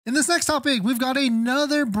In this next topic, we've got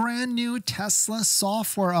another brand new Tesla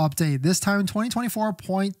software update, this time in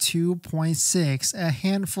 2024.2.6, a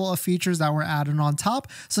handful of features that were added on top.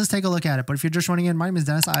 So let's take a look at it. But if you're just joining in, my name is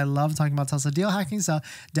Dennis. I love talking about Tesla deal hacking, so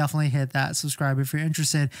definitely hit that subscribe if you're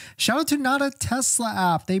interested. Shout out to Not a Tesla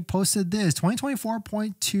app. They posted this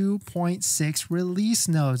 2024.2.6 release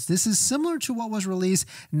notes. This is similar to what was released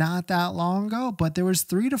not that long ago, but there was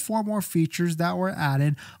 3 to 4 more features that were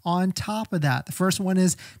added on top of that. The first one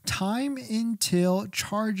is time until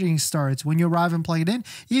charging starts. When you arrive and plug it in,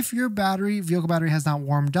 if your vehicle battery has not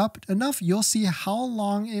warmed up enough, you'll see how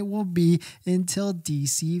long it will be until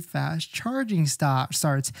DC fast charging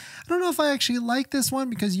starts. I don't know if I actually like this one,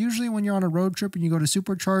 because usually when you're on a road trip and you go to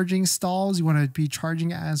supercharging stalls, you want to be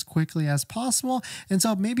charging as quickly as possible. And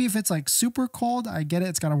so maybe if it's like super cold, I get it,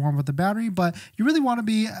 it's got to warm up the battery, but you really want to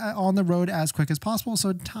be on the road as quick as possible.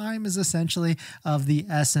 So time is essentially of the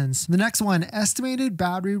essence. The next one, estimated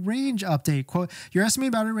battery range update. Quote, your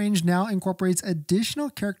estimated battery range now incorporates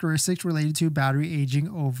additional characteristics related to battery aging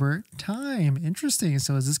over time. Interesting.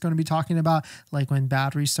 So is this going to be talking about like when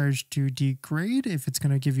battery starts to degrade, if it's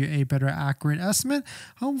going to give you a better accurate estimate?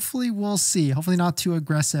 Hopefully we'll see. Hopefully not too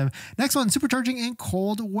aggressive. Next one, supercharging in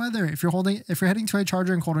cold weather. If you're heading to a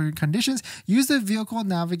charger in colder conditions, use the vehicle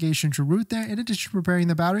navigation to route there. In addition to preparing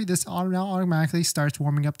the battery, this now automatically starts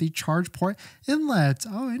warming up the charge port inlet.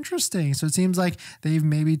 Oh, interesting. So it seems like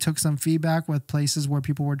they've maybe took some feedback with places where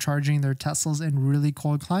people were charging their Teslas in really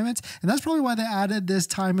cold climates. And that's probably why they added this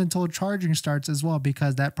time until charging starts as well,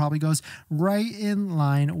 because that probably goes right in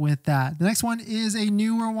line with that. The next one is a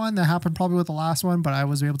newer one that happened probably with the last one, but I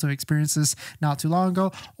was able to experience this not too long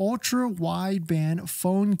ago. Ultra wideband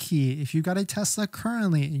phone key. If you've got a Tesla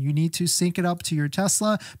currently and you need to sync it up to your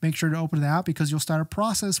Tesla, make sure to open the app, because you'll start a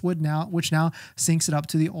process which now syncs it up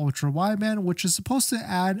to the ultra wideband, which is supposed to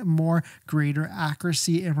add more greater accuracy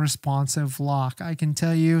and responsive lock. I can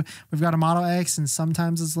tell you we've got a Model X and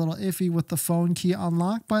sometimes it's a little iffy with the phone key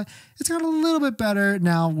unlock, but it's got a little bit better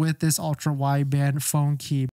now with this ultra wideband phone key.